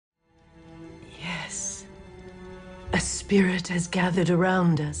A spirit has gathered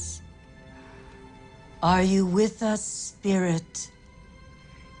around us. Are you with us, spirit?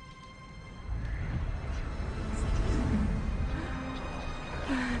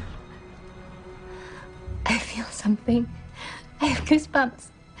 I feel something. I have goosebumps.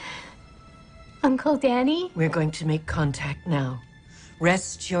 Uncle Danny? We're going to make contact now.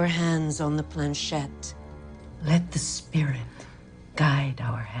 Rest your hands on the planchette. Let the spirit guide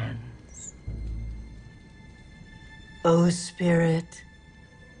our hands. Oh, spirit,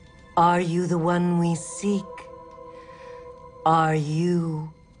 are you the one we seek? Are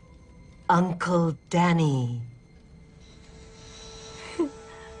you Uncle Danny? I'm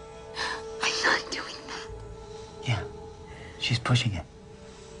not doing that. Yeah, she's pushing it.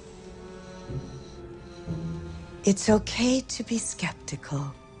 It's okay to be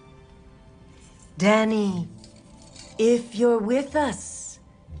skeptical. Danny, if you're with us,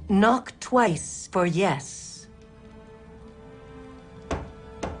 knock twice for yes.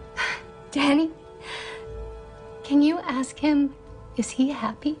 Danny, can you ask him, is he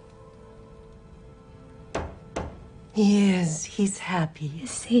happy? He is. He's happy. Is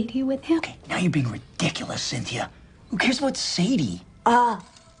Sadie with him? Okay, now you're being ridiculous, Cynthia. Who cares about Sadie?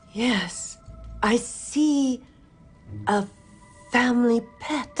 Yes. I see a family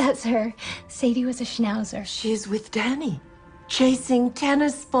pet. That's her. Sadie was a schnauzer. She's with Danny, chasing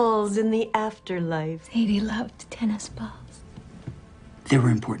tennis balls in the afterlife. Sadie loved tennis balls. There were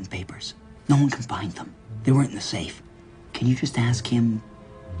important papers. No one can find them. They weren't in the safe. Can you just ask him?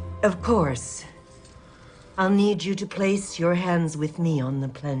 Of course. I'll need you to place your hands with me on the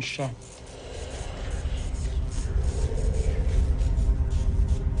planchette.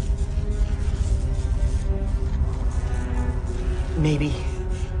 Maybe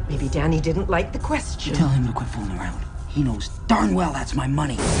Danny didn't like the question. Tell him to quit fooling around. He knows darn well that's my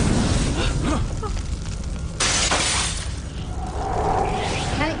money.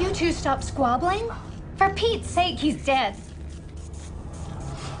 Can't you two stop squabbling? For Pete's sake, he's dead.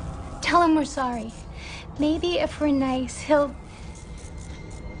 Tell him we're sorry. Maybe if we're nice, he'll...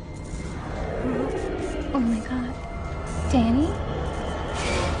 Oh my God. Danny?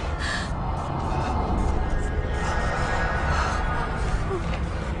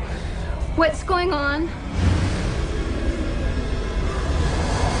 What's going on?